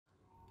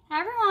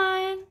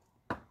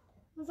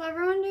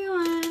everyone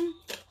doing?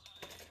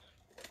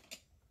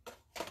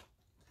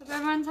 Hope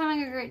everyone's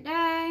having a great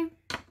day.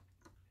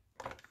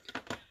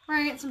 We're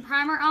going to get some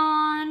primer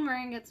on. We're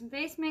going to get some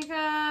face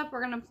makeup.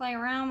 We're going to play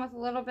around with a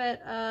little bit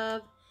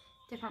of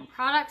different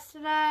products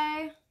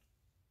today.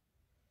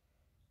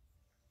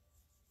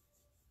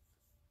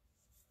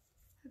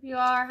 Hope you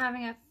all are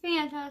having a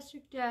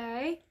fantastic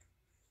day.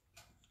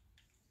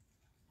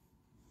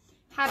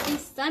 Happy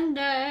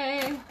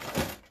Sunday.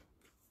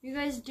 You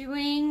guys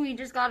doing? We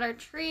just got our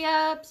tree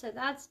up, so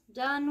that's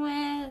done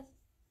with.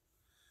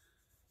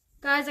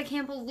 Guys, I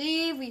can't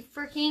believe we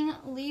freaking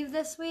leave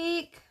this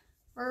week.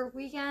 Or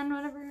weekend,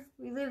 whatever.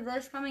 We leave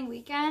this coming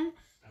weekend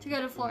to go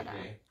to Florida.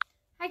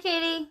 Hi,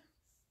 Katie.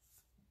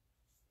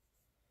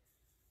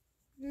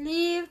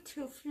 Leave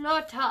to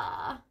Florida.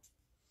 Hi,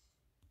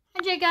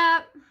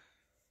 Jacob.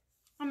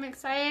 I'm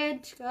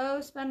excited to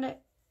go spend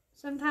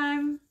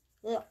time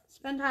with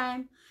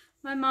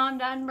my mom,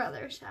 dad, and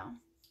brother, so.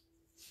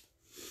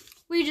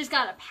 We just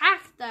gotta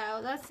pack, though.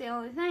 That's the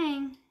only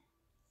thing.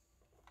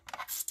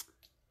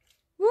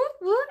 Woot,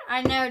 woot.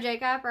 I know,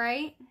 Jacob,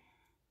 right?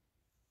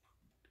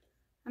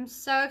 I'm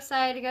so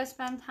excited to go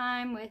spend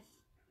time with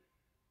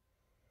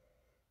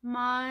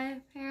my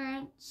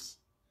parents,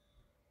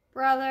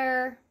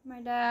 brother,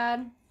 my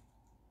dad,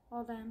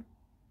 all them.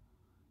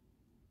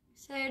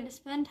 Excited to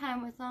spend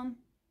time with them.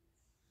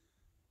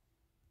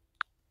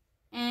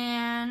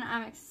 And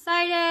I'm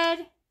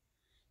excited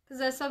because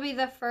this will be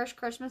the first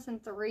Christmas in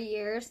 3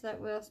 years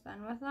that we'll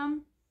spend with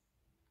them.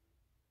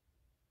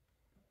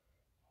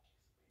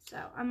 So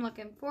I'm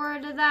looking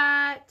forward to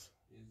that.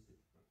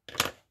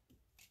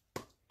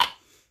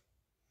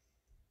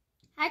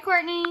 Hi,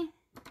 Courtney.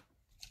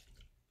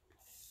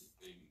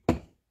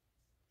 So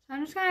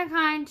I'm just going to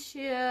kind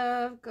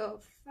of go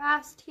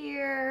fast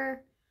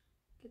here.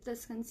 Get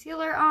this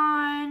concealer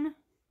on.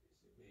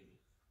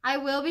 I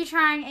will be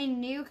trying a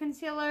new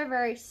concealer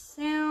very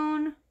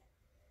soon.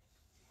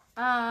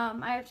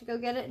 I have to go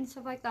get it and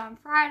stuff like that on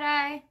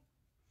Friday.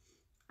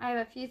 I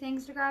have a few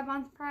things to grab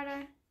on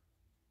Friday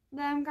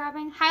that I'm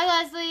grabbing. Hi,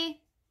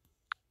 Leslie.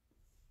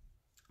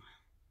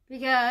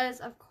 Because,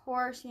 of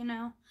course, you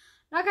know,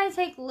 I'm not going to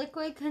take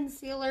liquid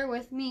concealer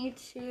with me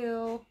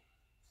to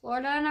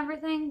Florida and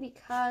everything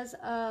because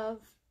of,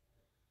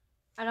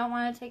 I don't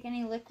want to take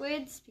any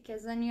liquids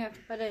because then you have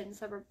to put it in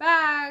separate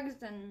bags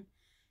and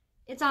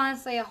it's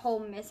honestly a whole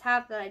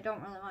mishap that I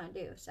don't really want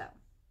to do, so.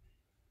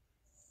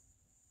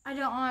 I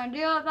don't want to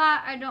deal with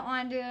that. I don't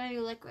want to do any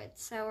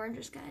liquids, so we're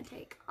just going to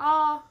take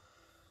all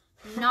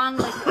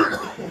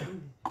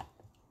non-liquid.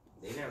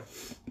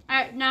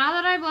 Alright, now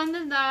that I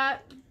blended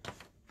that,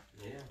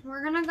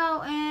 we're going to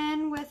go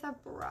in with a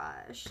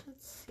brush.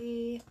 Let's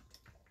see.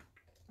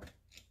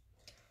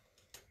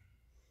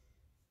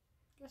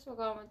 Guess we'll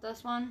go in with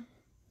this one.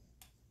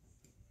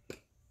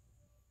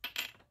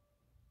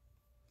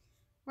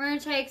 We're going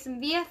to take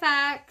some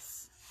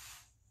VFX.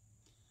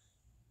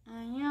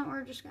 And yeah,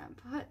 we're just going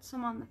to put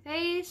some on the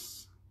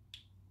face.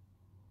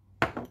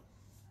 And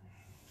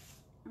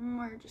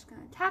we're just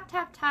going to tap,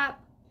 tap,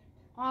 tap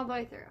all the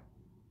way through.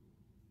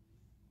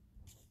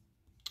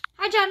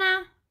 Hi,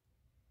 Jenna.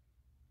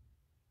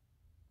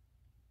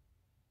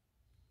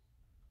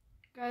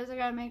 Guys, I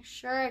gotta make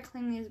sure I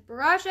clean these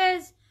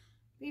brushes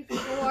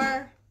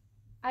before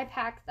I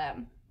pack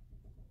them.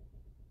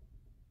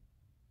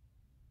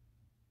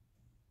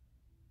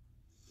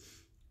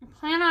 I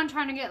plan on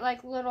trying to get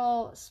like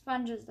little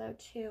sponges though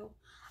too.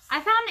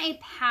 I found a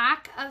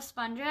pack of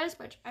sponges,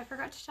 which I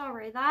forgot to tell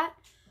Ray that.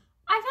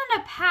 I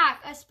found a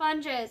pack of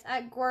sponges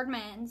at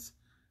Gordman's.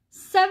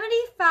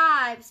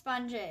 75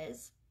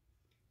 sponges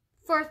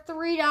for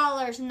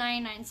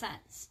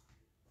 $3.99.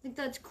 I think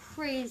that's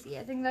crazy.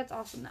 I think that's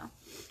awesome though.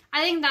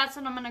 I think that's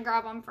what I'm going to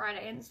grab on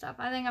Friday and stuff.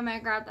 I think I'm going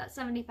to grab that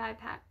 75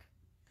 pack.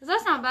 Because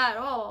that's not bad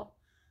at all.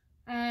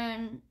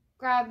 And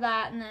grab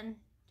that and then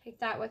take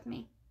that with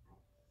me.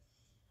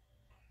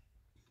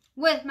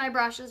 With my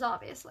brushes,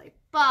 obviously.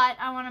 But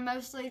I want to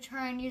mostly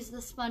try and use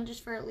the sponges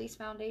for at least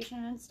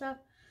foundation and stuff.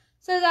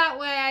 So that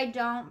way I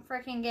don't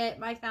freaking get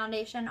my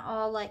foundation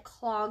all like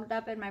clogged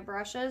up in my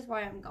brushes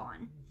while I'm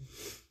gone.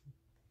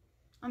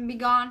 I'm going to be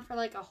gone for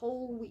like a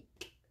whole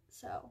week.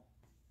 So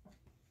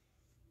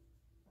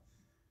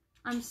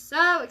I'm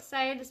so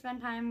excited to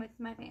spend time with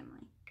my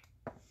family.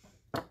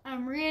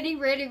 I'm ready,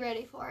 ready,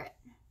 ready for it.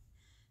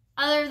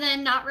 Other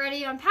than not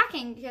ready on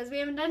packing because we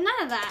haven't done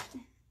none of that.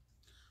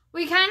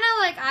 We kind of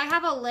like, I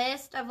have a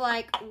list of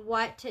like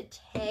what to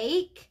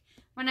take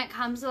when it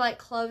comes to like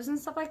clothes and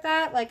stuff like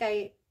that. Like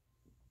a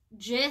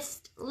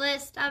gist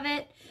list of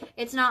it.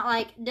 It's not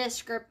like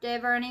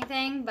descriptive or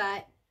anything,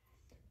 but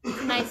it's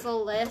a nice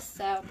little list,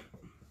 so.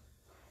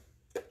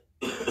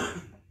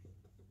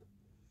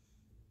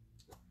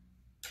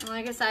 And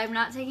like I said, I'm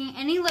not taking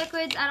any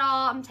liquids at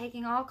all. I'm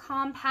taking all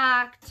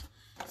compact.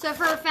 So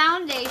for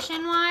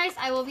foundation-wise,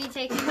 I will be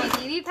taking my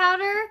BB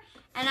powder,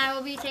 and I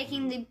will be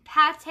taking the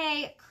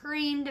Pate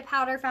Creamed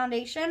Powder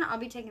Foundation. I'll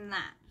be taking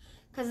that,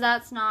 because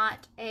that's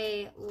not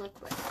a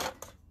liquid.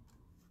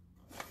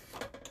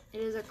 It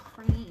is a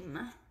cream.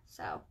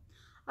 So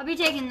I'll be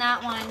taking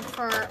that one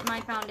for my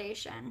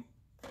foundation.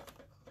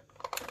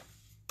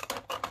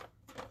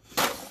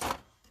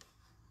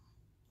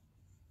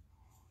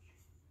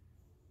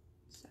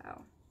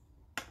 So.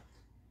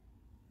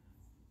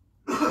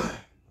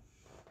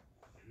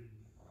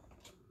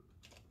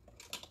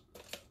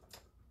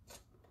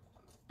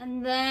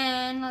 And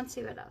then, let's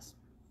see what else.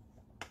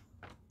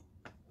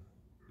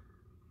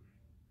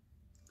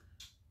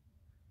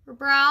 For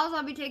brows,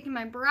 I'll be taking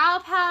my brow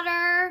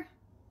powder.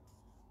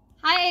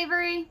 Hi,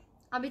 Avery.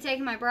 I'll be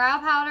taking my brow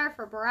powder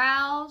for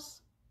brows.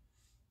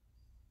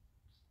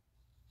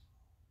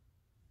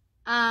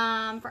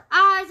 For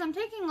eyes, I'm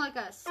taking like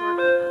a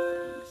assortment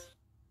of things.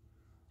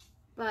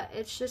 But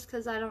it's just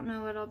because I don't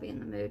know what I'll be in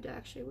the mood to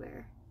actually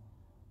wear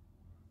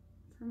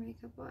for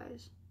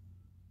makeup-wise.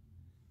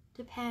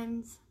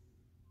 Depends.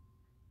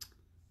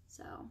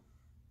 So,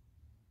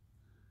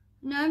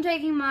 now I'm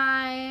taking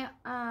my,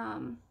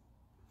 I'm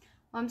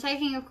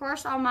taking, of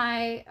course, all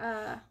my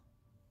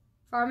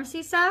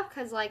Farmasi stuff,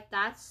 because, like,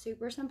 that's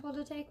super simple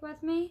to take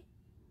with me.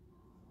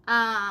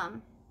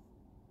 And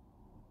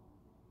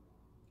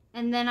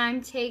then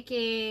I'm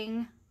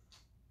taking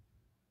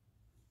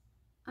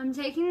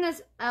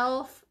this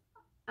e.l.f.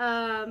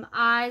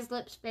 Eyes,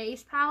 Lips,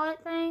 Face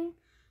palette thing,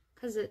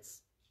 because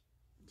it's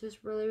just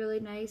really, really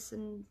nice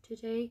and to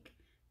take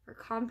for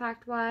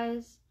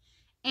compact-wise.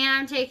 And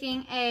I'm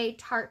taking a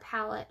Tarte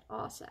palette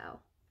also,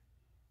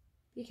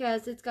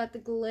 because it's got the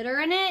glitter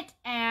in it,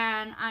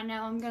 and I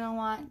know I'm going to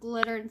want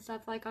glitter and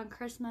stuff like on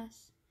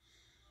Christmas.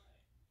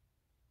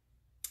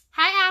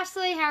 Hi,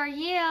 Ashley. How are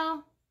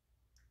you?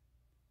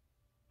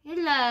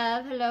 Hey,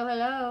 love. Hello,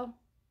 hello.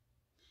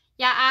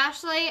 Yeah,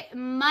 Ashley,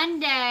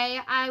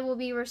 Monday I will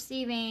be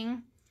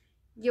receiving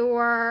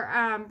your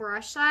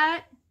brush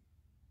set.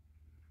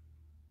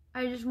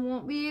 I just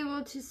won't be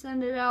able to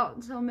send it out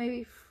until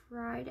maybe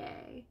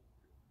Friday.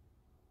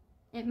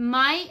 It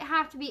might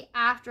have to be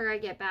after I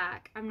get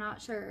back. I'm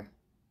not sure.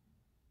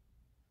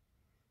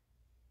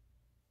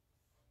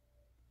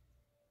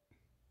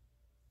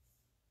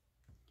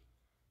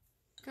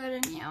 Good,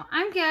 and you?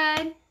 I'm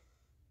good.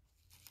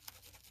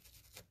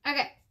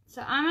 Okay,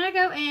 so I'm going to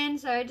go in.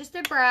 So I just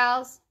did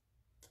brows,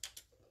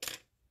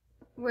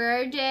 where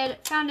I did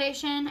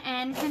foundation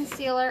and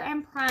concealer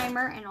and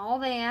primer and all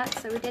that.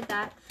 So we did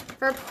that.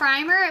 For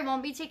primer, I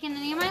won't be taking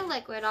any of my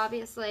liquid,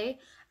 obviously.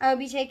 I will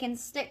be taking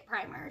stick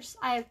primers.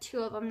 I have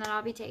 2 of them that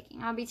I'll be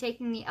taking. I'll be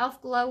taking the e.l.f.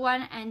 Glow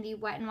one and the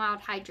Wet n Wild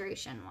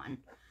Hydration one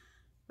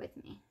with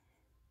me.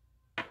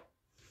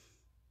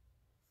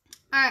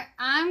 Alright,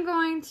 I'm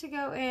going to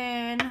go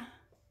in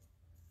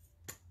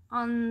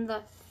on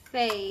the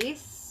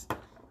face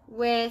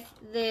with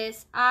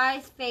this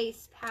Eyes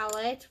Face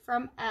palette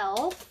from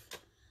e.l.f.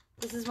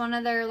 This is one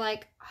of their,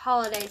 like,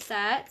 holiday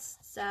sets.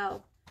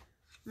 So,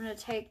 I'm going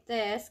to take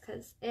this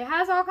because it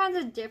has all kinds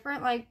of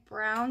different, like,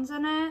 browns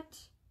in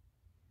it.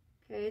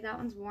 Okay, that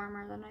one's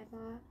warmer than I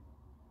thought.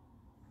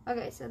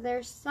 Okay, so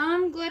there's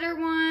some glitter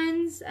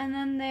ones, and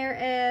then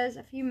there is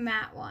a few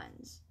matte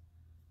ones.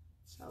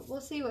 So we'll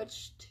see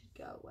which to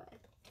go with.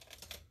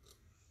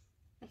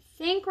 I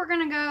think we're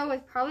going to go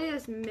with probably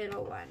this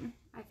middle one.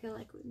 I feel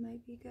like it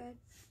might be good.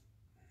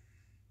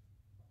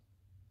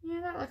 Yeah,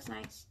 that looks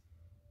nice.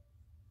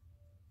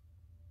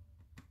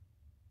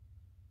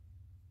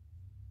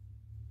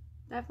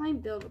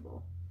 Definitely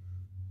buildable.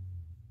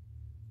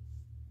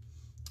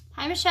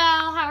 Hi,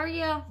 Michelle. How are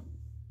you?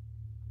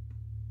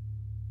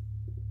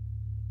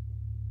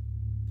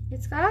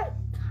 It's got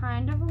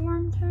kind of a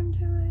warm tone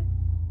to it.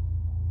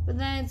 But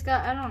then it's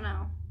got, I don't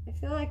know. I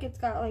feel like it's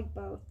got like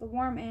both. The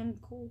warm and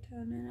cool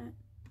tone in it.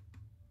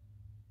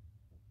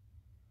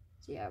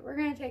 So yeah, we're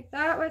going to take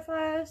that with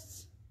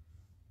us.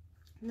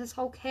 This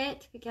whole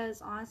kit,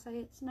 because honestly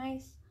it's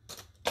nice.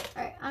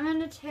 Alright, I'm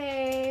going to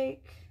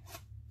take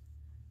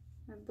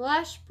my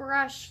blush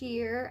brush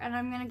here. And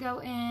I'm going to go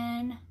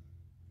in.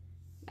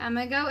 I'm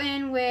going to go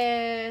in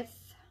with,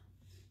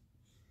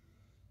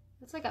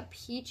 it's like a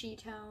peachy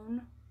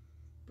tone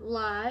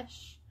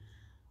blush.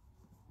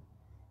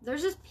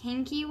 There's this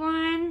pinky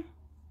one.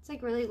 It's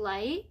like really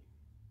light.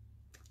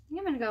 I think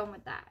I'm going to go in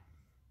with that.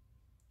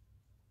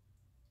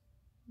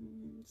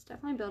 It's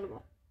definitely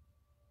buildable.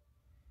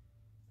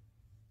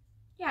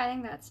 Yeah, I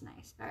think that's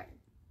nice. All right.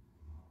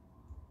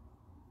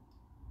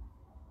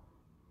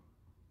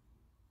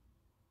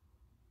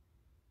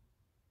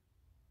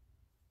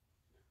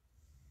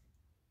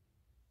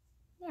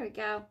 There we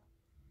go.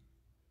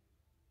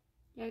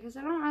 Yeah, because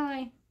I don't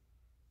really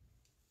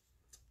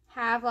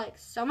have like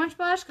so much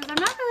blush, because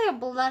I'm not really a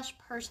blush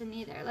person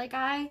either. Like,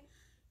 I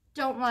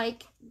don't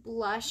like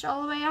blush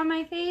all the way on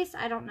my face.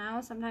 I don't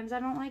know. Sometimes I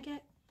don't like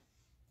it.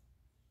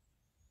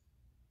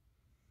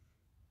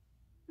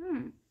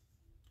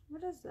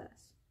 What is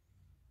this?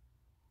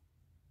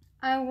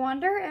 I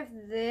wonder if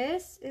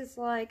this is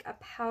like a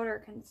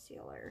powder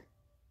concealer.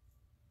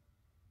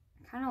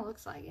 It kind of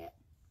looks like it.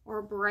 Or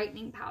a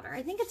brightening powder.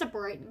 I think it's a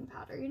brightening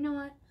powder. You know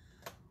what?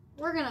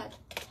 We're going to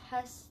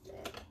test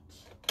it.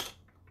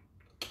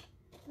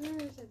 Where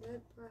is a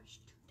good brush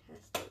to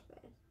test it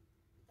with?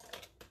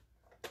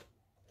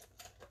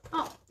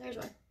 Oh, there's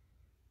one.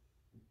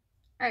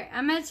 All right,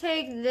 I'm going to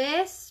take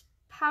this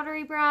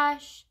powdery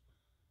brush.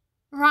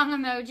 Wrong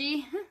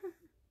emoji.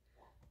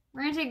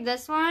 We're going to take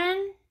this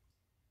one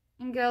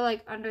and go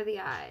like under the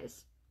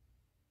eyes.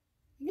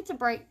 I think it's a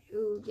bright,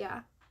 ooh,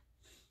 yeah.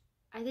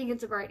 I think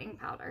it's a brightening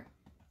powder.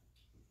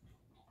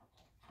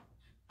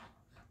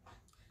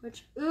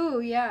 Which,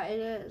 ooh, yeah, it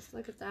is.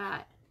 Look at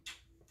that.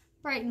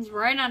 Brightens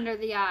right under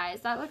the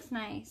eyes. That looks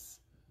nice.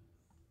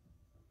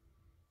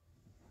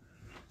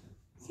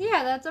 So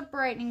yeah, that's a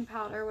brightening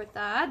powder with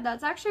that.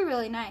 That's actually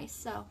really nice,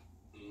 so.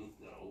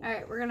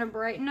 Alright, we're going to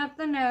brighten up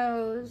the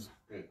nose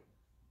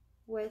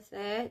with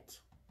it.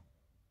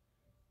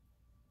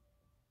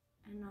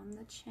 And on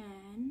the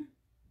chin.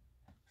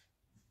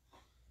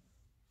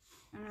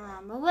 And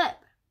around the lip.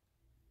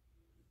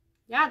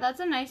 Yeah, that's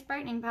a nice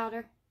brightening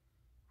powder.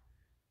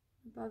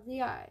 Above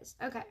the eyes.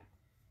 Okay.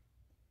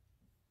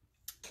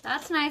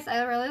 That's nice.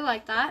 I really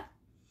like that.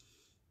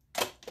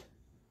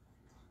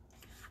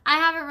 I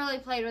haven't really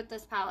played with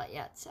this palette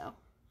yet, so.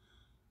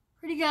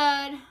 Pretty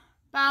good.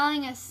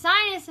 Battling a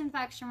sinus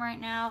infection right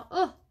now.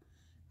 Ugh.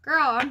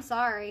 Girl, I'm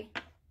sorry.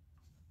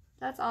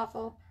 That's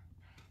awful.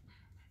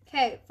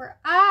 Okay, for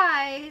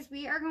eyes,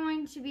 we are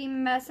going to be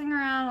messing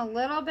around a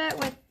little bit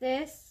with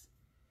this.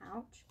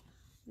 Ouch.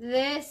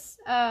 This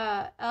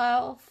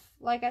e.l.f.,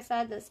 like I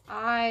said, this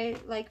eye,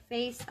 like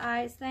face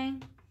eyes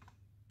thing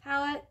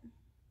palette.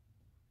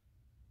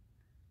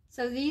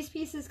 So these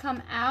pieces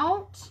come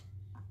out,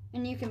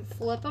 and you can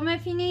flip them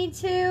if you need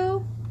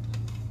to.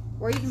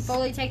 Or you can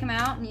fully take them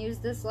out and use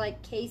this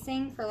like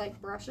casing for like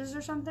brushes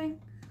or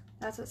something.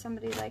 That's what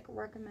somebody like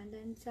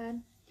recommended and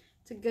said.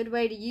 It's a good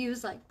way to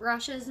use like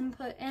brushes and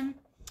put in.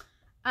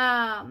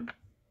 Alright,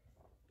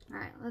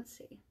 let's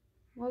see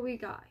what we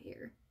got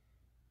here.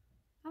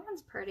 That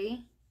one's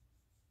pretty.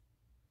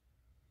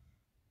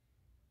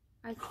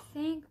 I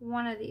think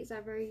one of these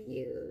I've already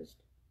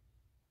used.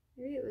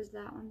 Maybe it was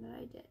that one that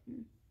I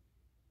didn't.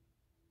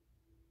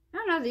 I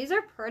don't know, these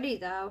are pretty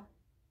though.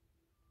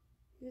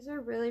 These are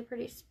really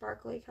pretty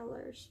sparkly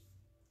colors.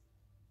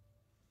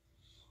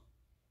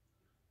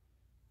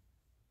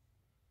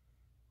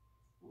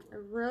 I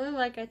really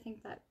like, I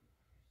think, that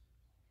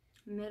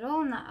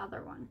middle and that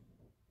other one.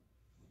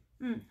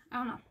 I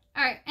don't know.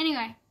 Alright,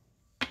 anyway.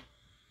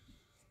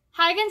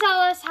 Hi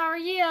Gonzalez, how are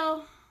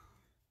you?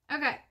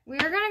 Okay, we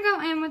are going to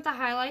go in with the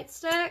highlight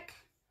stick.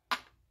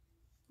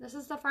 This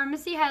is the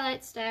Farmasi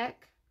highlight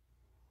stick.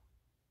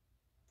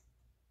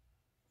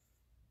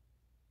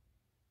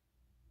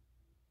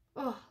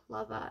 Oh,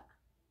 love that.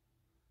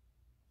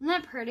 Isn't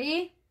that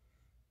pretty?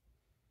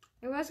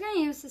 I was going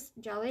to use this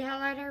jelly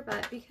highlighter,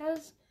 but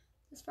because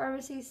this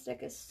Farmasi stick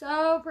is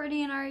so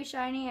pretty and already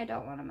shiny, I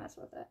don't want to mess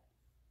with it.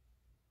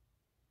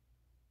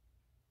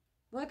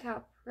 Look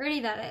how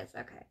pretty that is.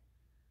 Okay.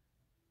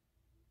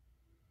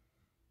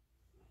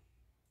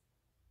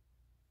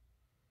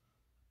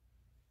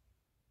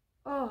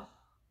 Oh,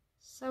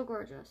 so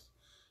gorgeous.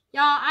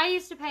 Y'all, I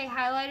used to pay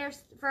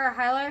highlighters, for a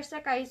highlighter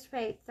stick, I used to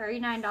pay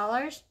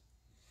 $39.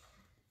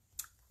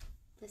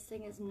 This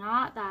thing is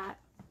not that.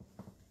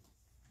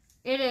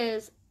 It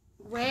is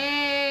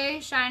way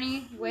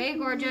shiny, way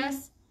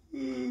gorgeous,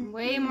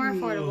 way more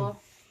affordable.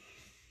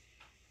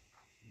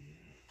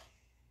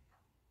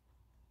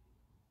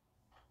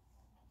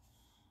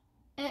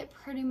 It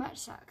pretty much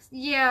sucks.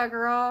 Yeah,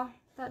 girl,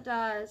 that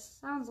does.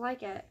 Sounds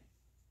like it.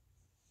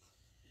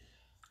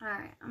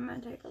 Alright, I'm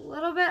going to take a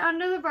little bit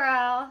under the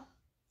brow.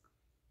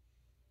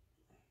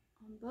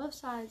 On both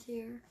sides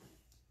here.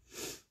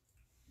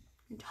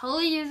 You can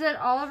totally use it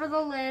all over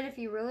the lid if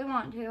you really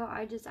want to.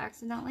 I just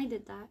accidentally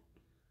did that.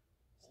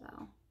 So,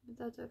 but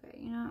that's okay.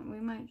 You know,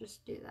 we might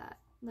just do that.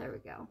 There we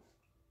go.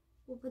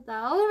 We'll put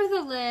that all over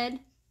the lid.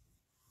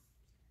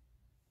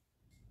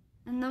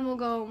 And then we'll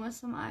go in with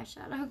some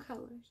eyeshadow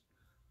colors.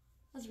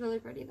 That's really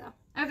pretty though.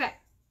 Okay.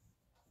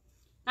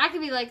 That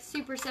could be like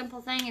super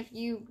simple thing if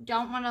you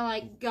don't want to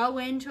like go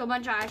into a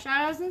bunch of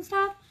eyeshadows and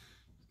stuff.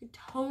 You could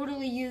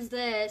totally use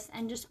this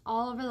and just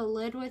all over the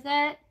lid with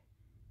it.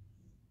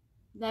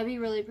 That'd be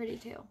really pretty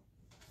too.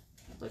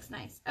 It looks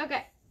nice.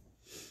 Okay.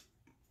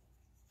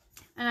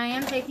 And I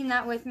am taking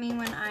that with me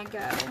when I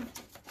go,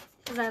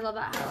 because I love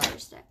that highlighter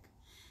stick.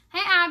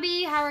 Hey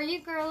Abby, how are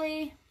you,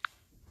 girly?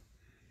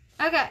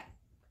 Okay.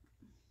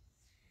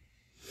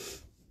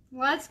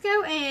 Let's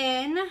go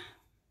in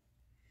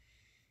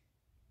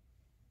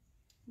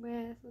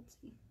with, let's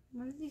see,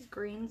 what do these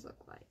greens look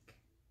like?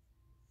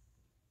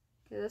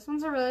 Okay, this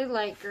one's a really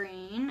light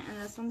green,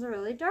 and this one's a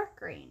really dark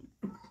green.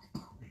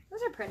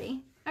 Those are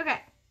pretty. Okay,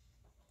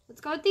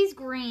 let's go with these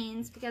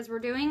greens because we're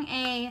doing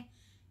a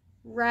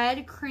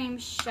red cream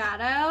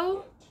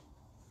shadow.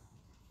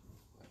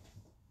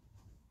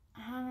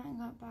 I haven't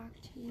got back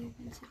to you.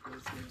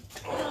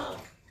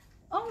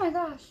 Oh my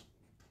gosh.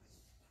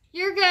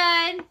 You're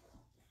good.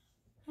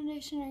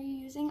 Foundation are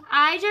you using?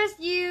 I just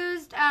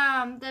used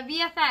the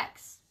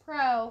VFX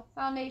Pro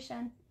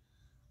foundation.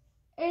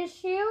 Is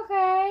she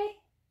okay?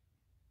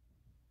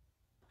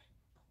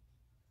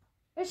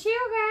 Is she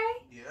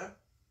okay? Yeah.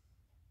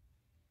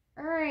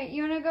 Alright,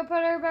 you want to go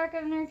put her back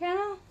in her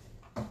kennel?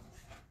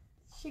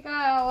 She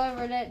got all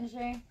over, didn't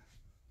she?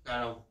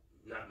 No,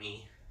 not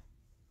me.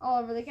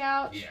 All over the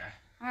couch? Yeah.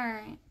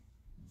 Alright.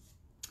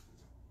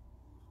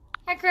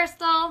 Hi,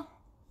 Crystal.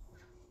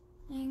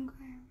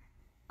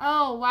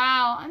 Oh,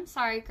 wow. I'm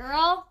sorry,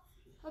 girl.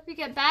 Hope you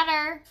get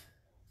better.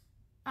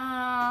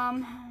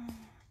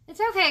 It's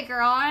okay,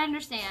 girl. I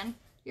understand.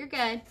 You're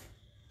good.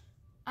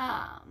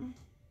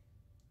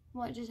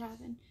 What just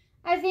happened?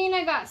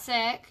 Athena got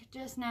sick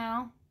just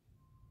now.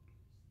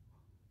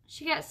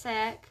 She got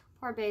sick.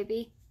 Poor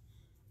baby.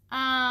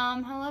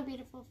 Hello,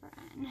 beautiful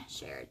friend.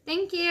 Shared.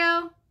 Thank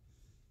you.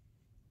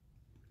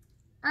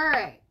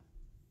 Alright.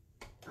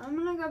 I'm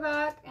gonna go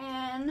back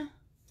and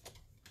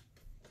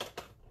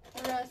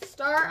we're gonna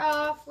start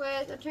off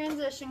with a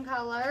transition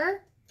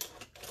color.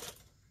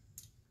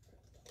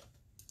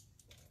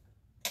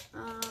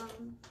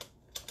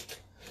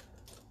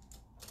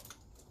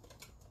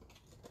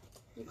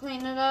 You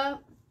clean it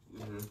up?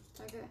 Mm-hmm.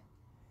 Okay.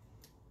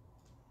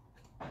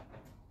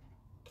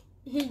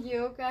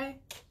 You okay?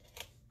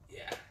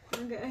 Yeah.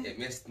 Okay. It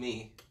missed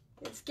me.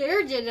 It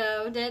scared you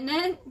though, didn't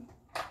it?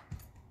 It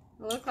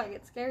looked like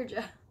it scared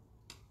you.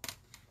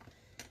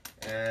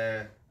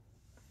 Throw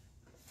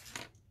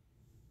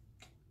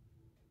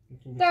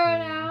it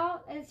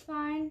out. It's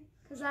fine.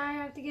 Because I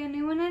have to get a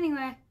new one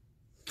anyway.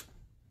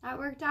 That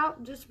worked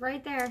out just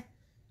right there.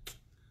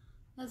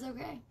 That's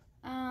okay.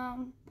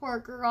 Poor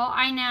girl.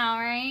 I know,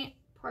 right?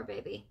 Poor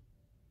baby.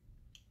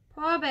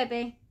 Poor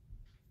baby.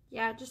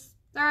 Yeah, just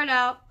throw it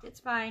out.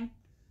 It's fine.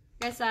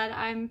 Like I said,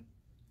 I'm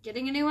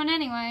getting a new one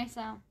anyway,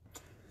 so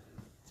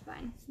it's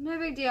fine. No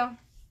big deal.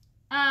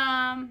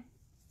 Okay.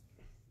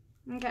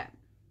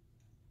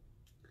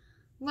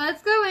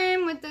 Let's go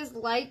in with this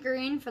light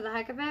green for the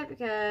heck of it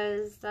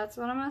because that's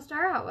what I'm going to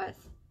start out with.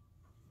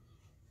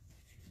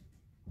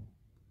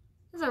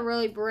 This is a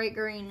really bright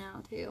green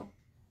now, too.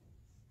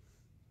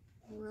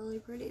 Really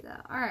pretty,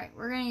 though. Alright,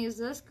 we're going to use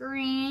this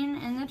green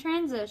in the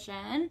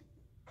transition.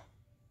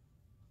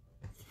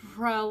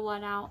 Throw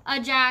what out? A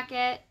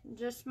jacket.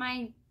 Just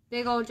my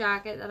big old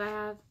jacket that I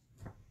have.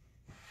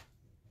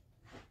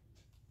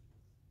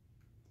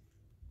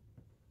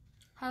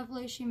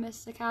 Hopefully she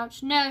missed the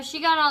couch. No, she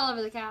got all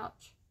over the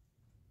couch.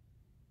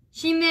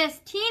 She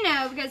missed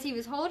Tino because he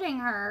was holding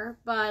her,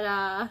 but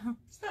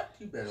it's not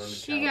too bad on the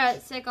she couch.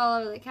 got sick all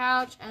over the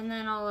couch and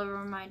then all over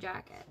my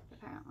jacket,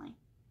 apparently.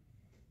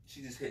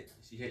 She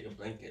hit your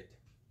blanket.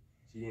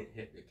 She didn't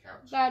hit the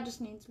couch. That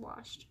just needs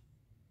washed.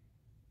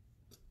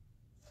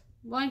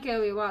 Blanket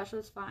will be washed,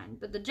 that's fine.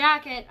 But the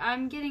jacket,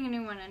 I'm getting a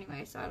new one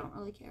anyway, so I don't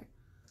really care.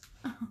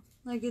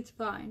 Like, it's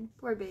fine.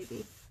 Poor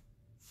baby.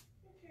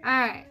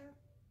 Alright.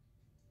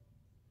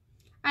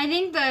 I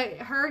think that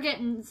her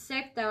getting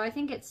sick, though, I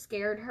think it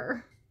scared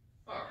her.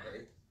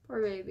 Alright.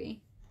 Poor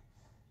baby.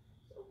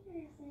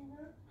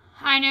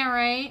 I know,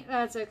 right?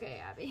 That's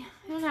okay, Abby.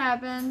 It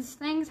happens.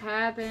 Things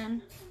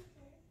happen.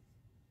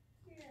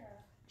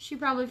 She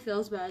probably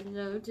feels bad,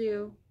 though,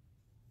 too.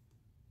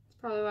 That's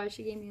probably why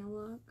she gave me a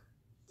look.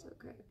 It's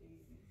okay.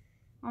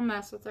 I'll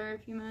mess with her in a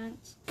few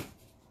minutes.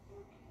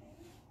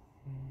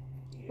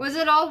 Was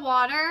it all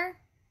water?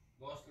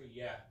 Mostly,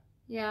 yeah.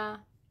 Yeah.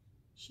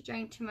 She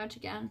drank too much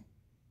again.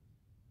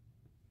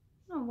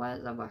 I don't know what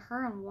is up with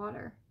her and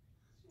water.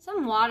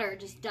 Some water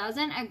just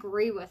doesn't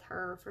agree with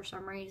her for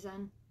some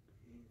reason.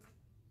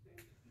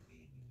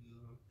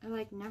 It,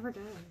 like, never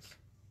does.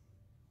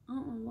 I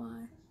don't know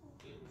why.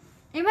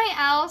 Anybody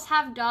else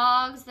have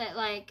dogs that,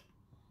 like,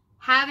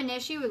 have an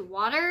issue with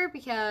water?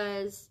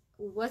 Because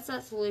what's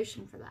that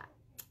solution for that?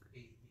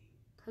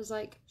 Because,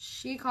 like,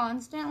 she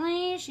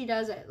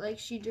does it. Like,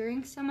 she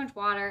drinks so much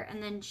water,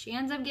 and then she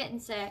ends up getting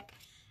sick.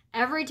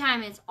 Every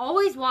time, it's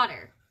always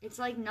water. It's,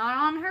 like, not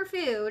on her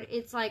food.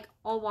 It's, like,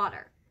 all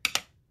water.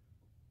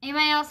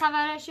 Anybody else have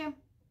that issue?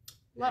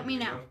 Let me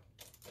know.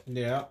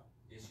 Yeah.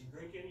 Did she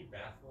drink any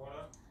bath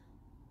water?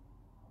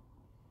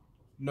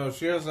 No,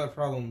 she has that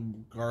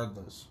problem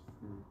regardless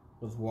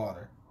with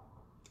water.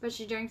 But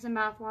she drinks some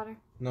bath water?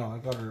 No, I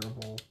got her a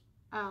bowl.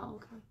 Oh,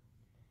 okay.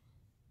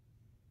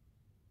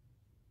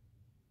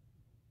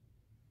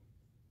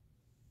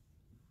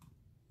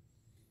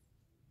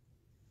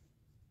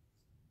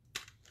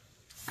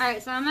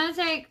 Alright, so I'm going to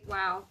take,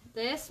 wow,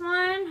 this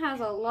one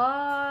has a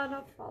lot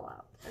of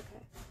fallout.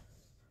 Okay.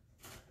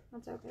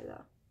 That's okay,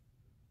 though.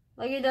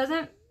 Like, it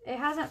hasn't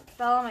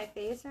fell on my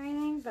face or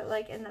anything, but,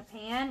 like, in the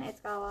pan, it's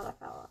got a lot of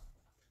fallout.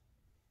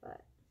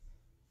 But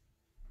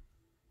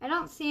I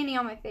don't see any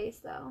on my face,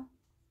 though,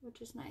 which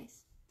is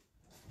nice.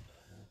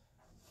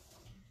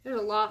 There's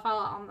a lot of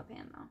fallout on the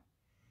pan, though.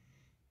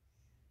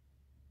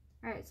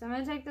 Alright, so I'm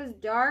going to take this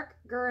dark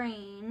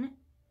green.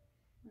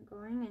 I'm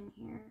going in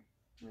here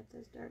with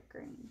this dark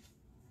green.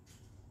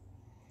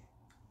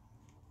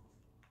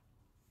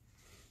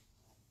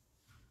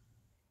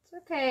 It's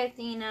okay,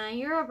 Athena.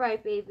 You're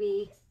alright,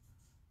 baby.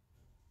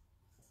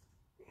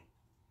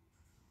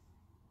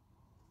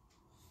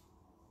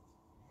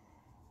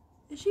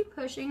 Is she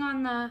pushing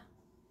on the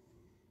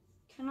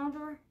kennel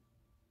door?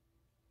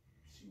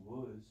 She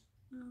was.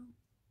 Oh.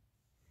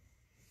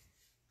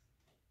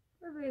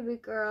 Poor baby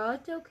girl.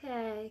 It's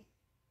okay.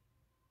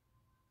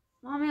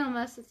 Mommy will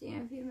mess with you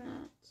in a few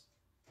minutes.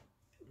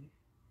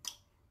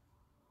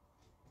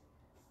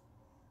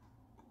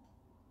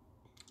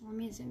 Let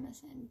me zoom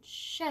this in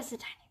just a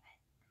tiny bit.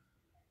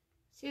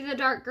 See the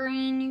dark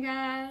green, you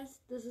guys?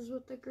 This is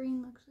what the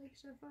green looks like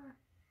so far.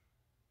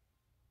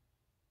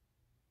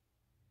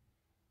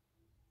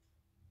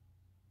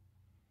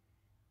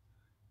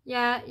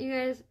 Yeah, you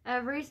guys,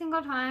 every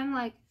single time,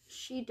 like,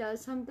 she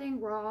does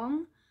something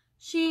wrong,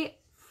 she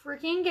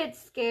freaking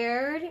gets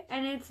scared,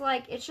 and it's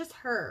like, it's just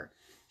her.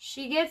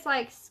 She gets,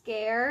 like,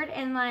 scared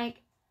and,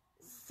 like,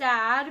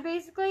 sad,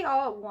 basically,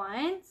 all at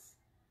once,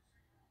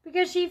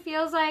 because she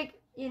feels like,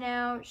 you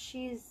know,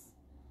 she's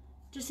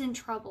just in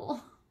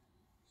trouble.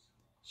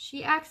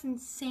 She acts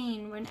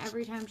insane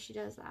every time she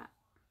does that.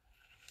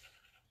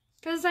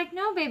 Because it's like,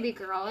 no, baby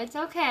girl, it's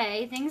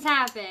okay, things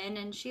happen,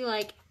 and she,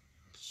 like,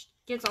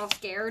 gets all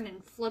scared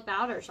and flip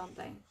out or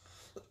something.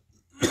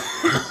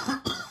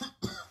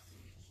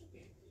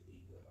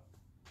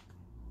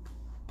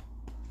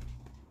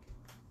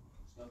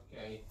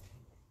 Okay.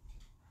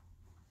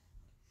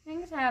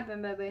 Things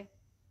happen, baby.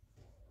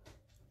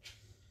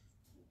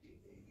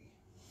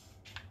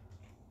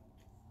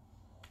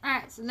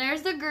 Alright, so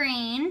there's the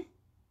green.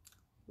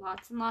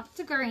 Lots and lots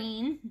of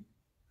green.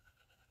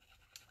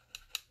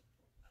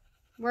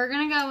 We're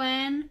gonna go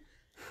in.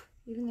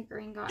 Even the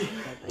green got into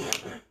the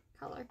other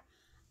color.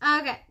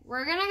 Okay,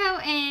 we're gonna go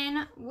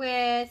in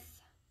with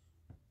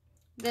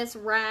this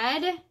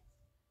red.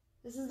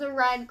 This is the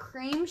red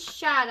cream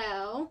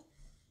shadow.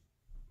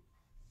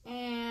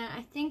 And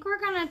I think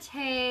we're gonna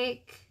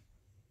take,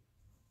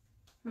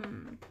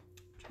 I'm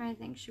trying to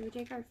think, should we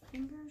take our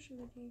finger?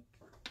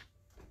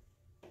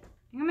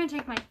 I'm gonna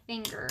take my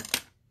finger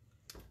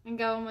and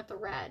go in with the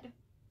red.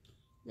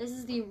 This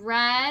is the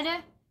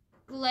red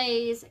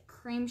glaze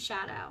cream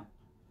shadow.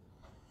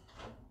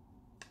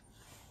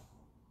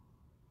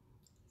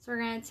 So we're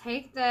gonna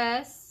take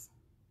this.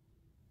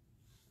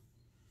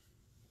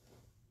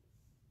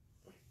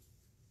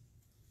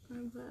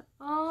 And put it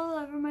all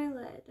over my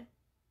lid.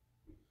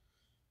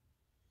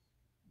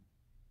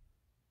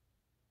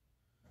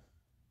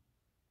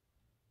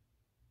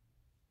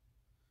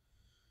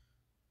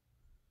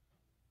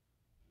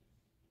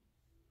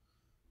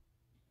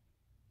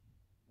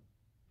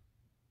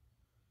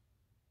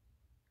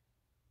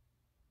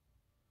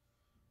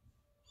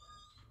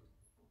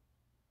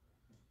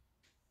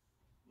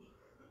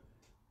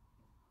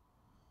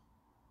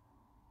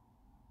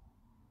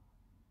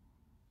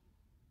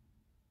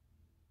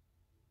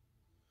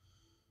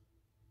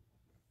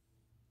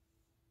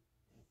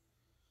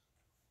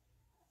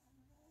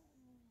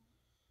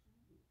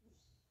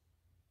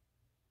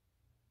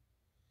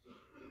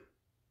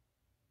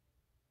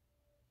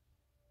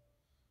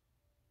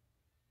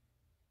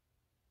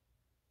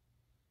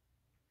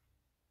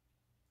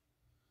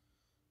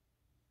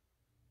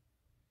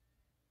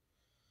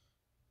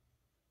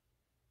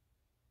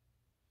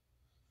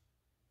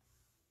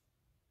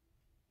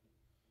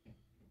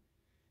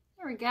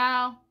 There we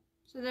go.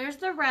 So there's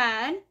the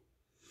red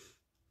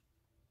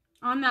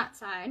on that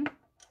side.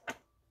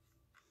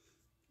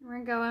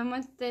 We're going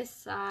with this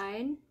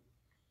side.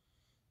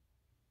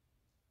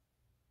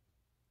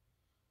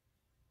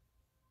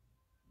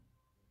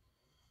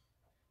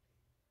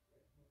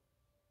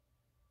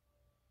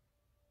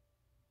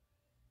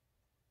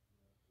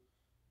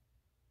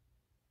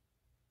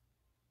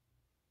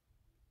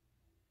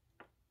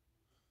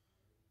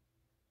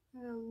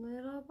 Go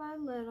little by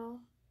little.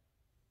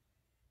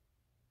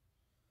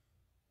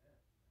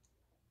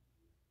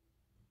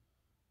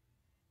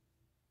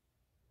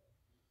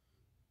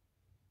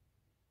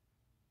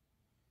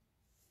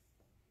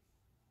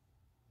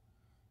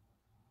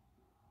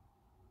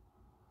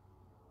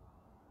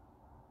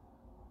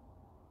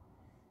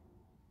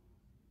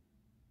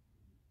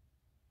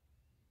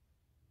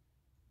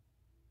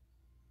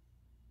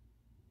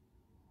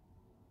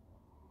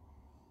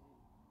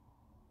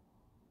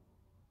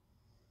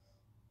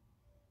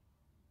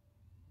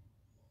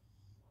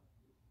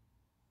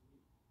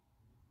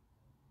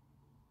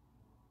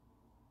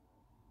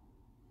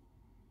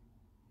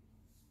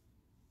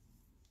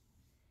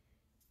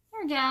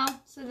 There we go.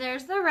 So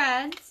there's the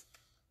reds.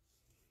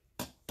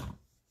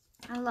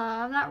 I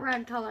love that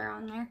red color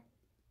on there.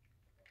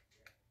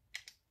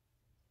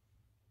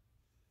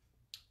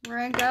 We're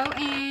going to go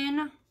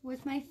in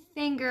with my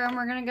finger, and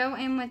we're going to go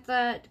in with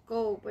the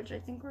gold, which I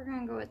think we're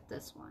going to go with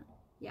this one.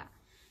 Yeah.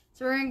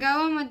 So we're going to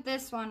go in with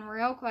this one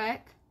real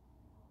quick.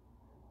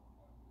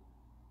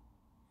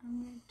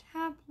 I'm going to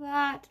tap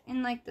that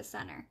in like the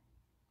center.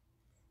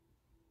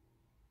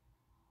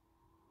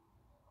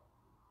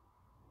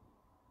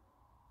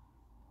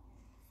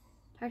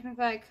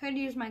 Technically, I could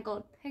use my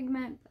gold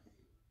pigment, but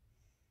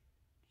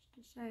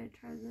just decided to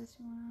try this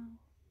one out.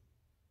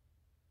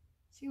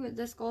 See what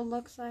this gold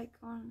looks like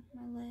on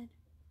my lid.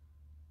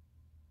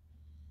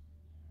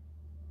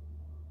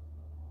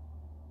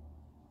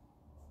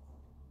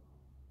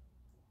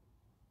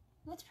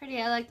 That's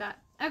pretty. I like that.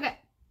 Okay.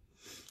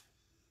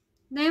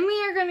 Then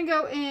we are going to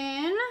go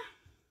in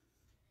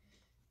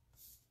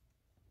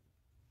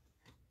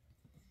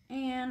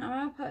then I'm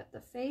going to put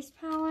the face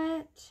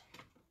palette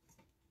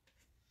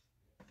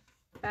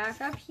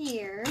back up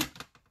here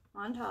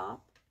on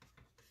top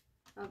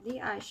of the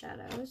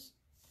eyeshadows.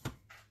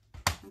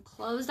 And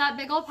close that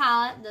big old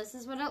palette. This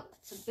is what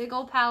it's a big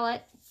old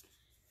palette. It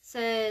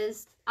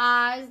says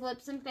eyes,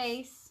 lips, and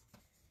face.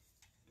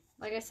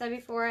 Like I said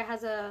before, it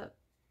has a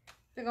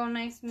big old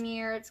nice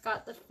mirror. It's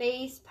got the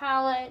face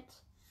palette.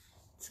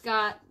 It's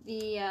got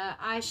the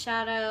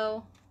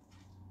eyeshadow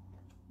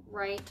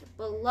right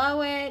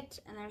below it.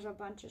 And there's a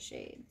bunch of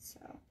shades.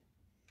 So,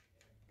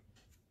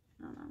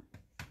 I don't know.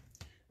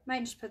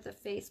 Might just put the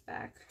face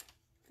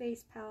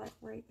palette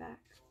right back.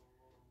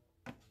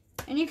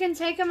 And you can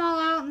take them all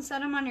out and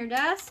set them on your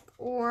desk,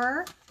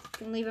 or you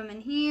can leave them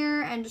in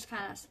here and just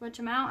kind of switch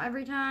them out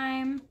every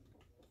time.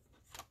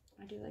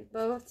 I do like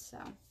both, so.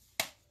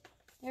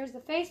 There's the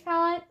face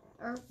palette,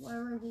 or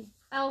whatever the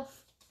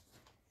e.l.f.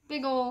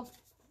 big old,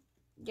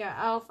 yeah,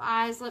 e.l.f.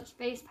 eyes, lips,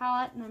 face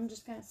palette, and I'm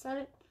just going to set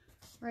it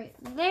right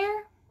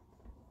there.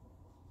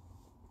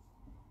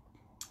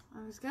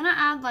 I was going to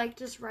add like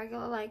just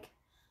regular like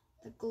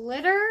the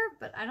glitter,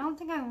 but I don't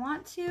think I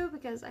want to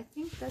because I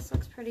think this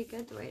looks pretty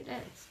good the way it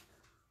is.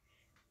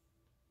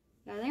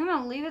 Yeah, I think I'm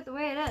going to leave it the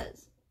way it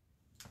is.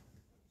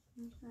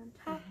 I'm just going to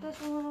top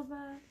this a little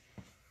bit.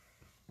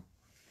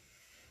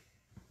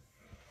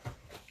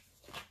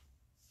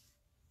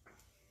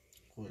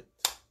 Quit.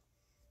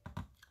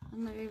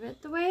 And leave it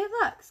the way it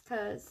looks,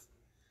 because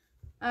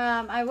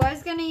I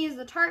was going to use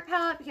the Tarte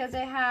palette because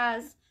it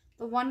has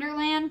the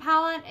Wonderland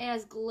palette. It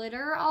has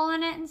glitter all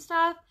in it and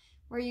stuff,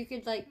 where you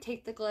could like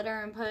take the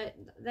glitter and put it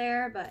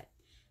there, but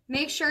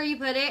make sure you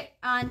put it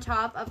on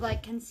top of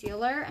like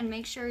concealer and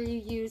make sure you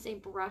use a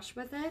brush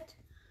with it.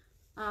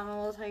 I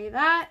will tell you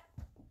that.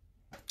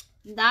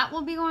 That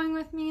will be going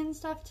with me and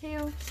stuff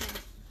too. So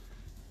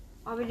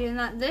I'll be doing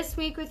that this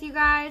week with you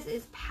guys,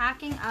 is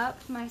packing up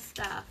my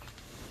stuff,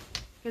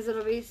 because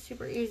it'll be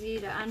super easy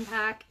to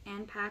unpack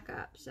and pack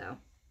up. So,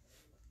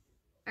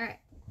 alright,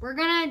 we're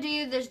going to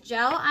do this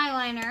gel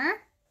eyeliner,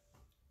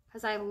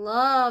 because I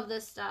love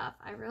this stuff.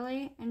 I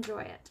really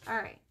enjoy it.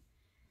 Alright,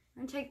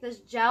 I'm going to take this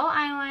gel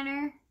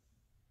eyeliner.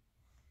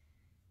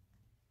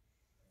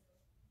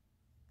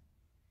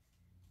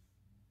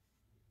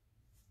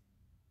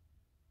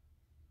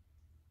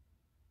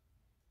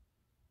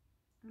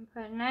 And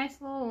put a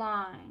nice little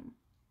line.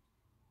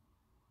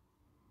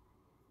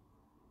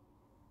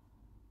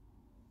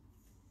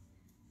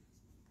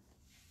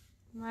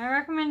 My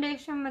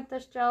recommendation with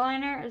this gel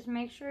liner is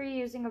make sure you're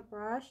using a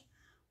brush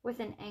with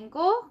an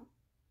angle,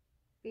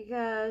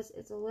 because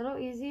it's a little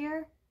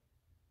easier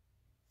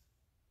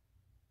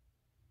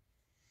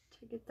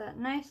to get that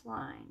nice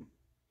line,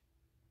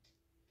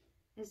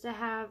 is to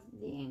have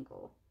the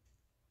angle.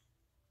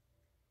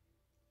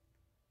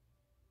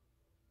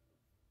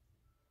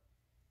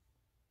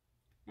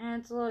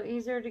 And it's a little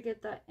easier to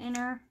get that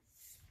inner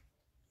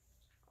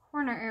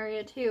corner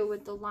area too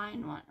with the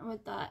line one,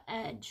 with the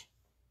edge,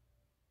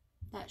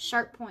 that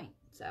sharp point.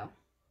 So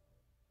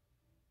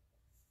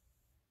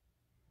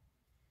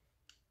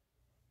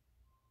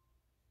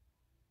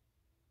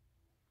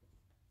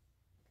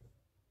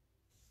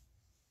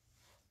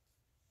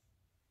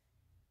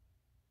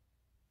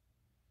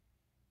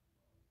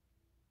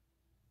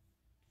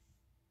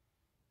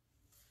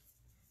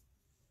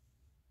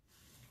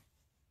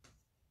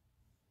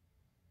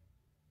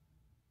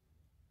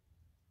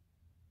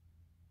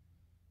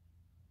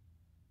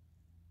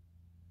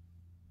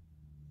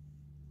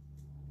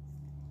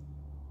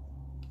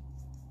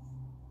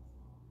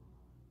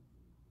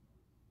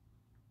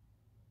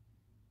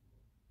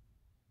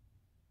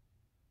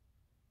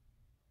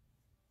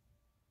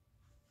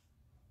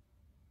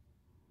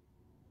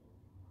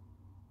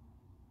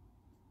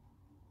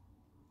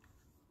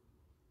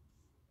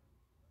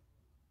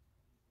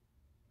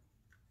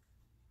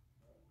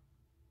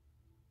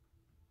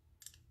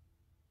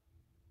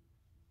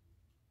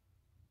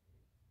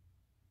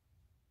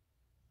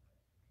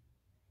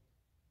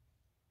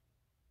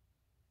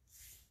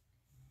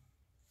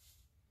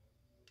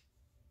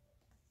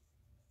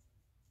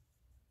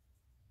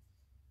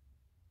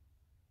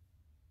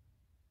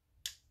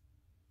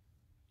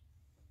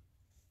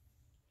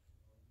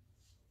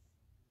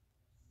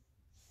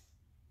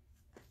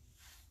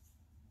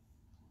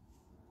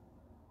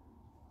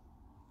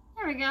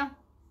there we go.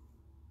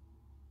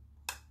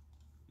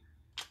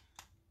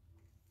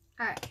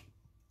 Alright.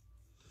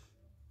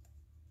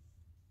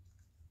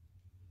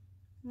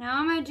 Now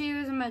what I'm going to do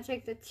is I'm going to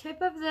take the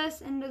tip of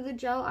this into the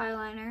gel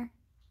eyeliner.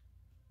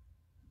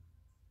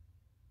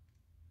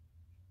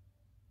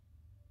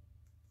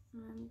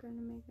 And I'm going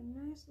to make a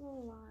nice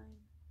little line.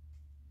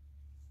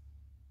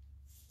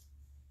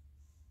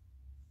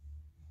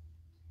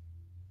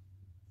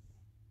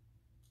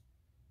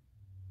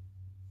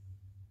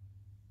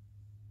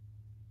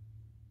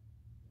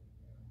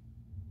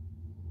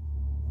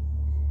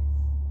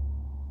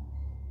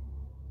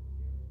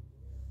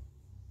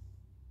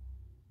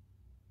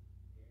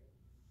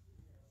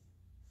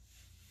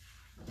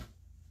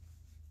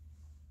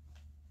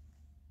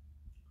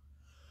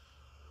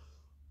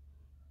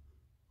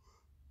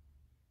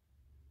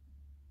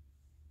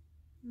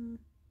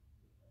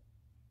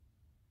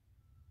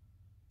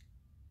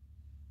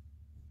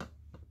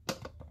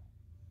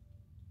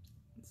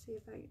 Let's see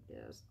if I can do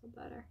this a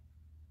little better.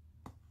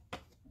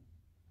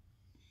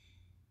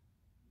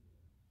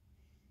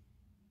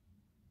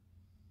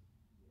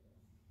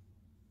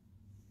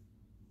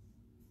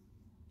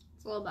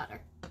 It's a little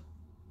better.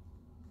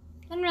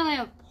 Doesn't really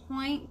have a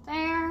point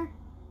there,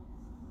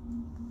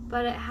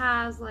 but it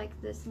has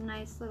like this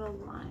nice little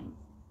line.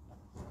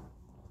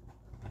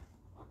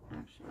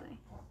 Actually,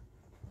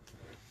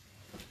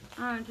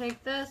 I'm gonna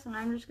take this and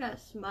I'm just gonna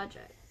smudge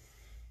it.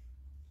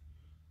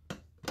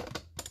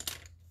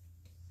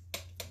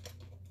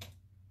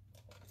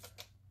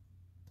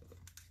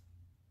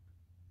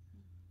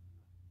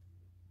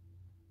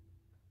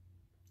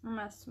 I'm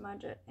gonna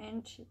smudge it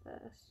into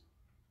this.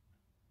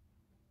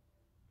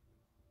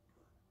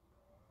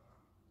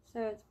 So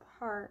it's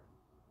part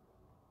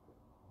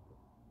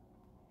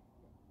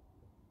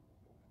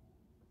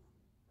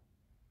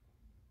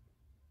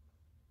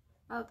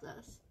of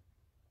this.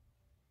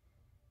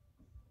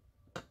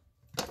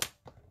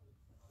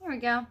 There we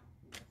go.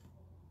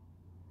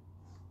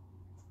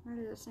 I'll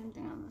do the same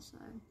thing on this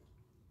side.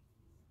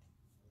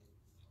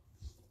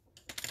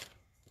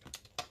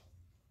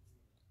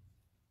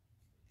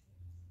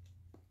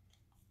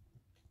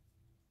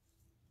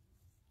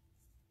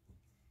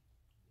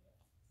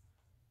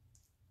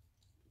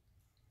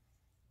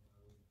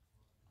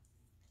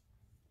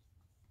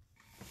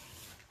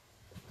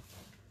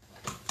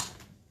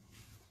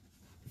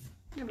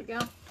 There we go.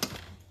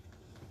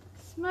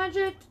 Smudge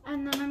it,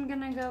 and then I'm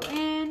gonna go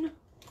in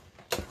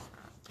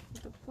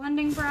with a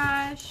blending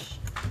brush.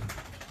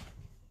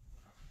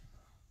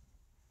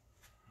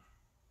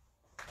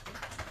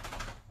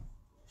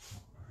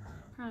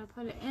 Trying to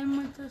put it in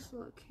with this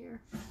look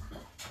here.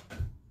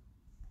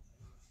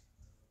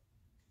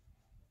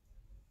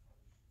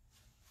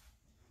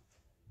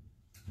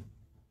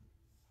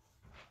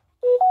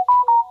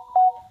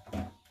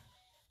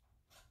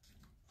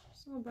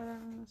 It's a little better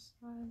on this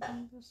side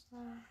than this side.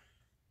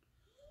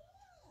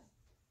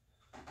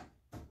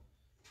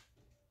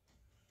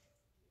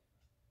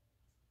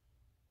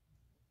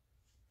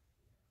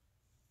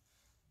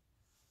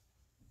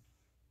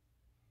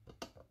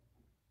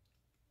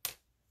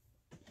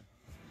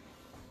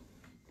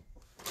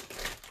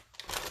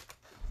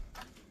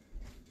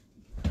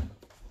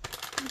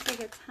 Take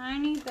a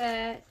tiny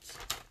bit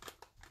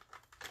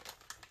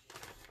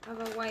of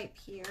a wipe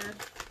here.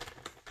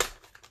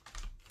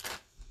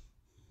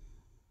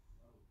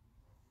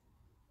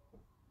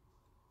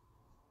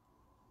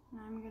 And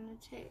I'm going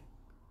to take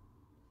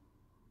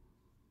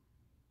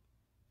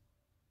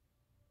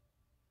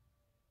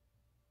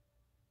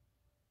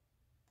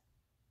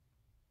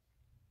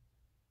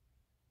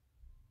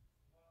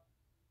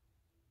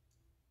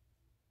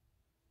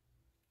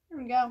there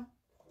we go.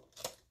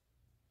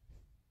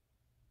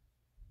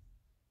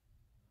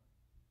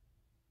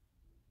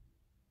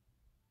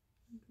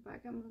 Go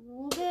back in with a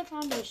little bit of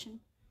foundation.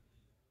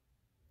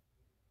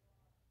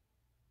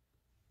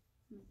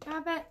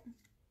 Grab it.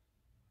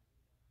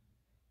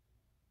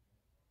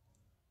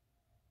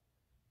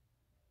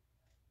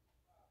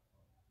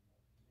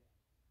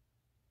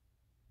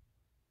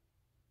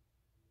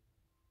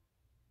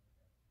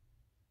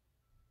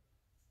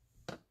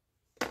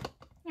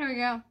 There we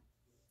go.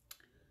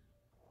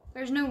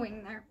 There's no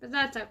wing there, but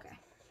that's okay.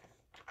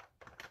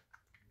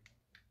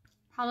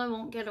 Probably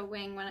won't get a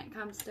wing when it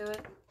comes to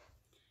it,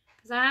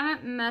 because I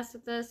haven't messed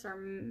with this or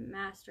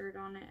mastered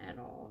on it at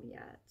all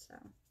yet. So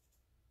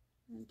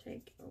I'm going to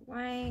take a wipe.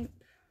 I'm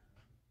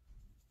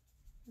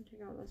going to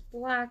take all this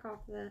black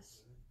off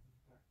this.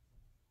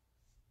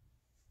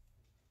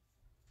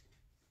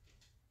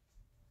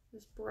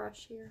 This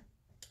brush here.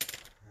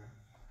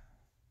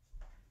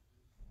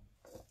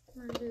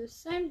 We're going to do the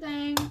same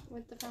thing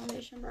with the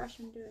foundation brush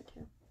and do it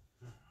too.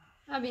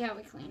 That'll be how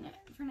we clean it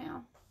for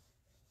now.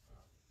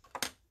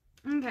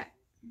 Okay.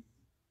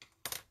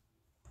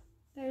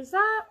 There's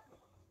that.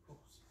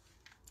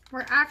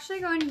 We're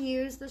actually going to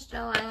use this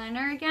gel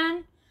eyeliner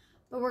again,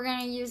 but we're going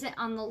to use it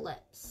on the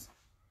lips.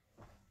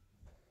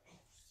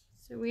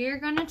 So we are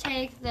going to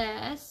take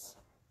this.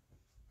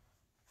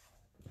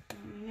 I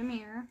need a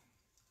mirror.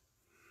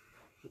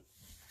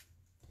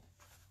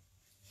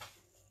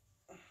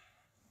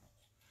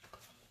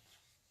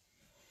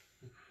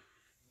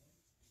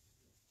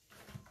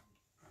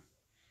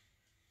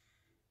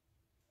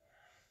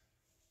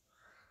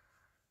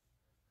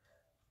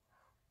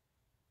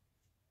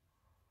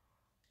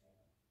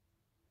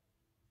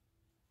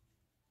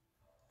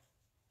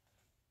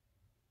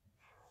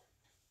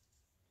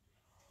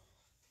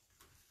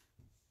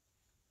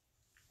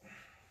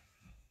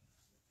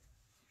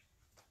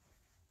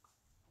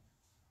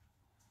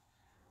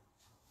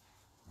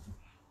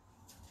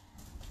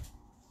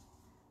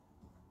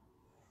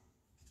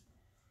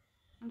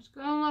 It's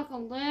gonna look a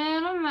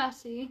little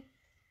messy,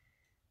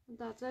 but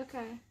that's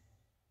okay.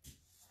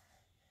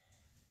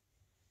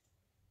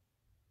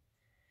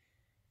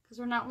 Because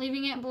we're not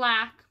leaving it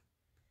black.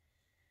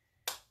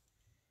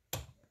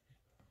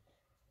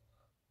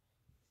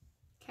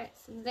 Okay,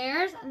 so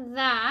there's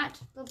that,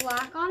 the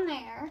black on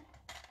there.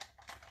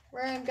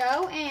 We're going to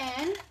go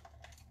in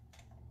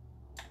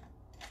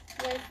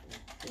with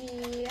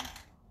the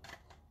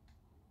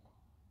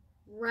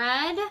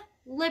red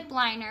lip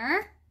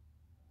liner.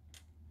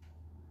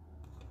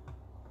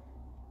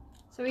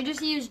 So we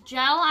just used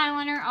gel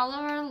eyeliner all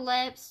over our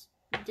lips.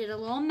 Did a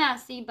little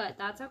messy, but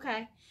that's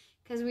okay.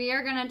 Because we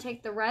are going to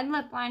take the red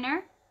lip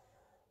liner.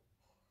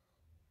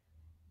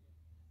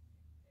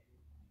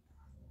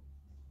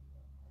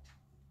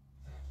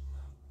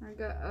 We're going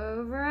to go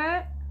over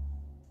it.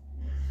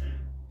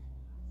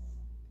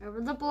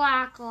 Over the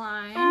black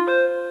line.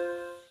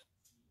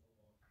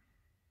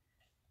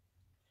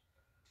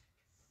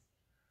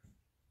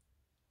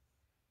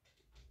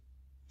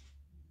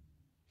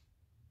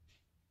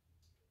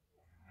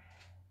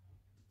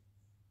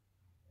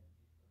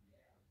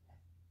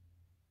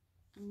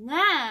 And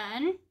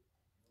then,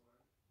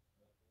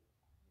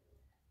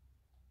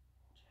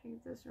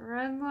 take this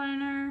red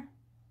liner,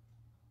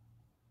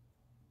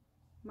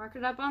 mark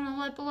it up on the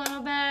lip a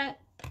little bit.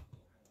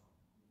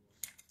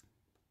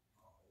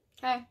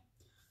 Okay.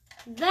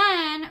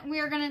 Then we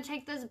are going to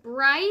take this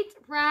bright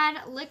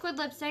red liquid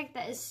lipstick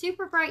that is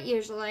super bright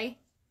usually.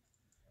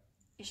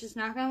 It's just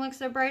not going to look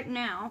so bright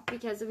now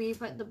because we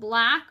put the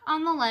black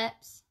on the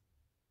lips.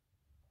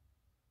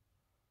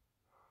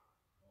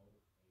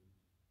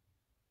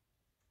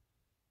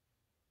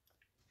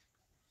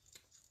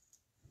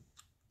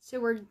 So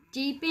we're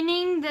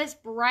deepening this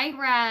bright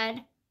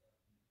red.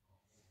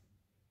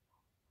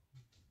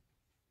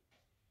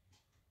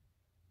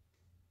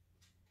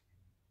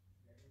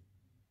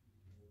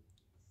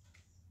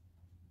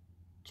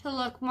 To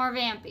look more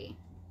vampy.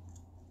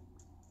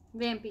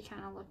 Vampy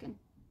kind of looking.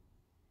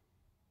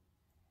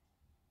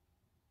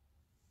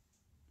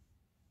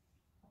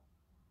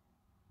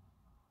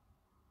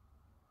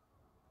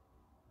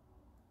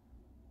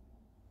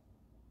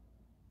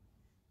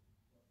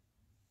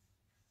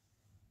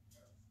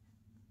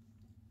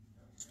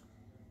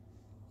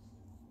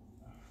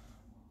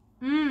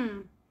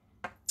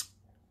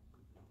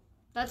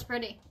 That's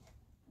pretty.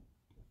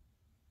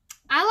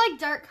 I like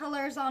dark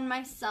colors on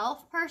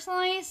myself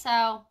personally,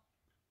 so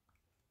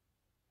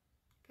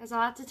guys,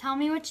 I'll have to tell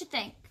me what you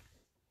think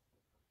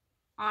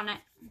on it.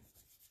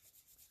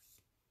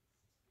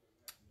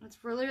 It's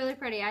really, really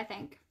pretty, I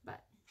think, but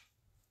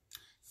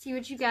see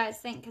what you guys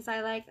think because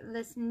I like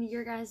listening to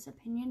your guys'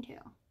 opinion too.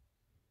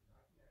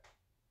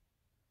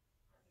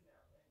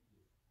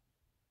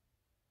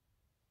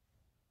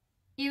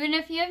 Even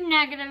if you have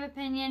negative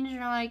opinions,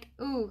 you're like,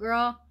 ooh,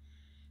 girl,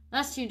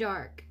 that's too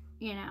dark,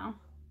 you know,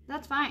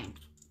 that's fine.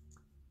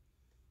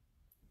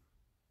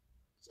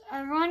 So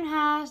everyone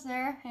has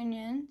their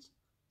opinions.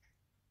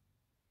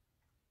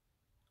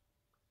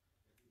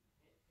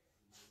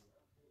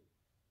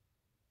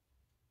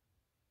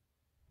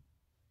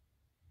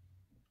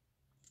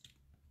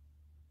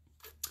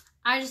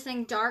 I just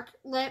think dark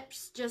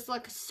lips just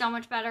look so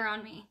much better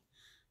on me.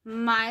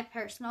 My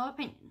personal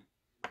opinion.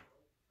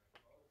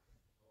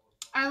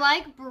 I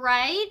like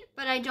bright,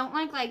 but I don't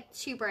like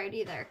too bright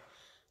either.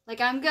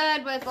 Like I'm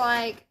good with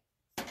like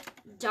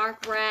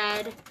dark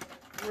red,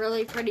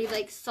 really pretty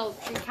like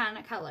sultry kind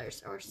of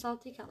colors or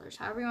salty colors,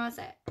 however you want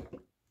to say it.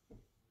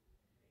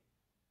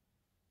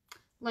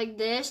 Like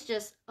this,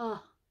 just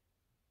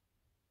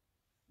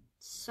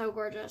so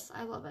gorgeous.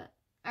 I love it.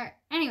 All right,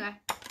 anyway.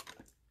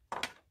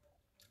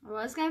 I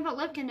was going to put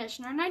lip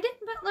conditioner, and I didn't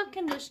put lip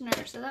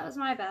conditioner, so that was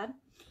my bad.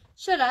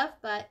 Should have,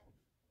 but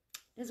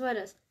is what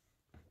it is.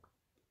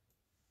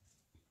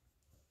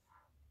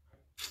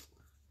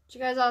 But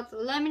you guys all have to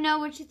let me know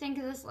what you think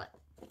of this lip.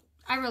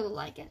 I really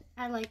like it.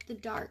 I like the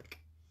dark.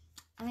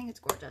 I think it's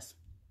gorgeous.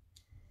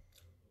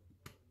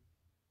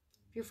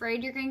 If you're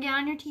afraid you're going to get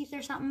on your teeth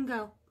or something,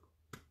 go.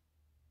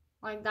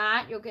 Like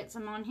that, you'll get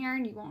some on here,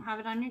 and you won't have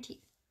it on your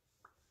teeth.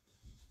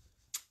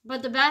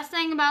 But the best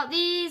thing about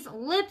these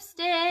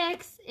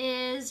lipsticks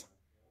is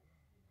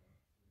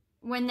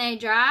when they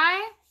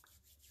dry,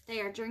 they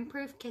are drink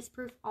proof, kiss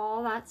proof,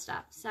 all that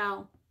stuff.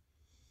 So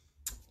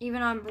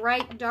even on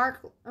bright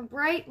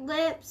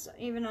lips,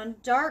 even on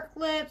dark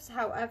lips,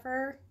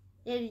 however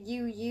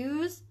you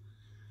use,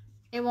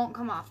 it won't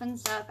come off and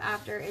stuff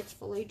after it's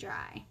fully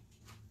dry.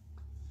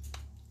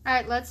 All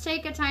right, let's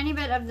take a tiny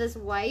bit of this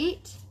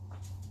white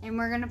and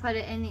we're going to put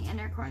it in the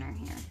inner corner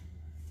here.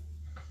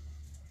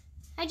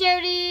 Hi,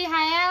 Jody.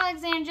 Hi,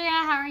 Alexandria.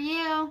 How are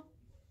you?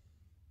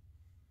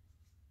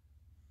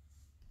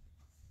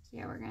 So,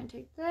 yeah, we're going to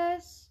take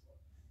this,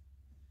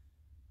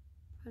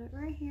 put it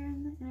right here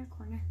in the inner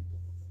corner,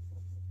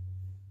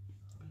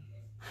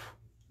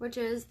 which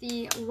is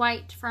the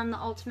white from the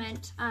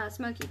Ultimate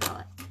Smoky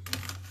palette.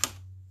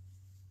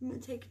 I'm going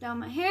to take down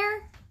my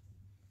hair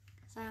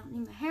because I don't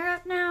need my hair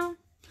up now.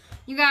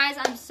 You guys,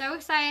 I'm so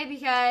excited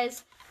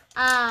because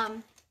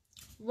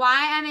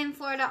why I'm in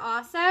Florida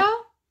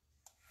also,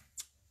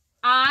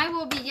 I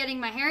will be getting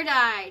my hair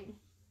dyed.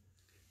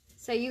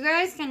 So you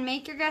guys can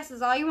make your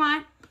guesses all you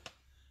want.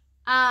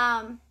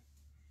 I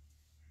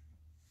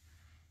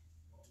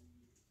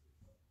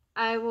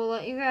I will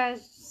let you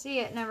guys see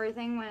it and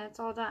everything when it's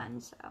all done,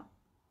 so.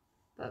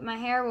 But my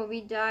hair will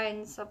be dyed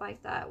and stuff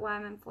like that while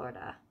I'm in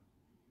Florida.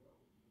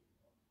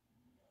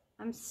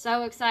 I'm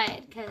so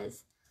excited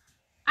because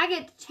I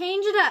get to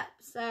change it up.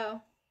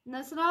 So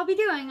that's what I'll be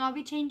doing. I'll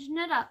be changing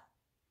it up.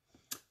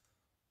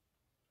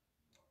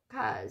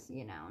 Because,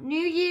 you know,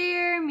 new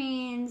year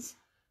means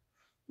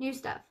new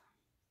stuff.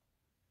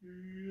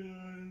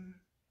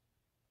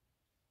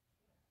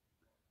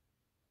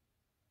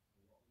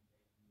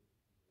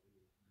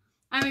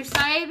 I'm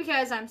excited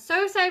because I'm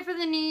so excited for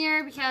the new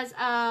year because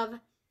of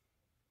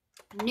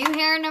new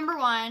hair, number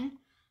 1.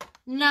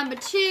 Number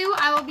 2,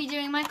 I will be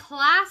doing my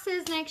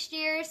classes next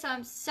year, so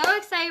I'm so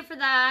excited for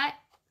that.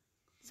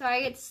 So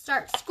I get to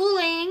start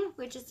schooling,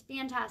 which is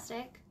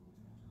fantastic.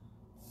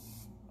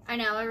 I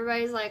know,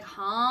 everybody's like,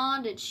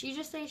 huh? Did she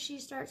just say she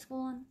starts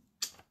schooling?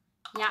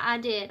 Yeah, I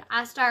did.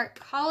 I start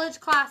college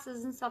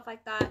classes and stuff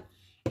like that,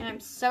 and I'm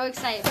so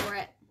excited for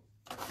it.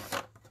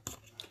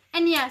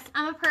 And yes,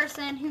 I'm a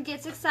person who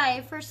gets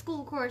excited for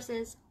school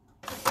courses.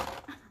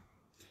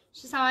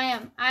 It's just how I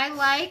am. I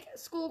like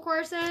school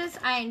courses.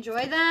 I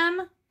enjoy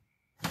them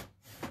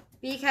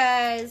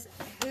because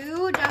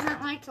who doesn't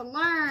like to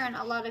learn?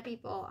 A lot of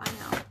people, I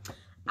know.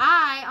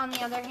 I, on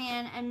the other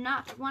hand, am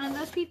not one of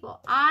those people.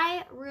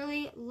 I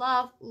really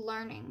love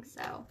learning,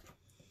 so.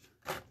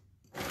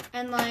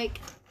 And, like,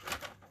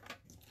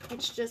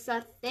 it's just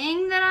a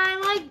thing that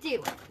I like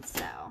doing,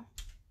 so.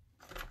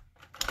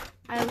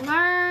 I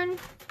learn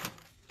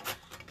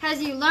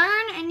because you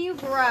learn and you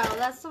grow.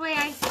 That's the way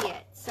I see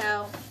it,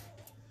 so.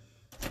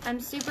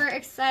 I'm super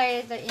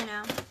excited that, you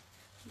know,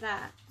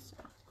 that. So.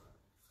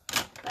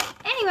 But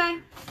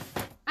anyway,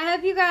 I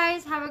hope you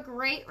guys have a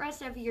great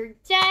rest of your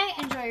day.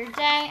 Enjoy your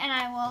day, and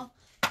I will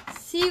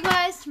see you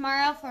guys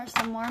tomorrow for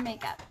some more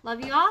makeup.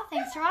 Love you all.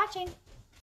 Thanks for watching.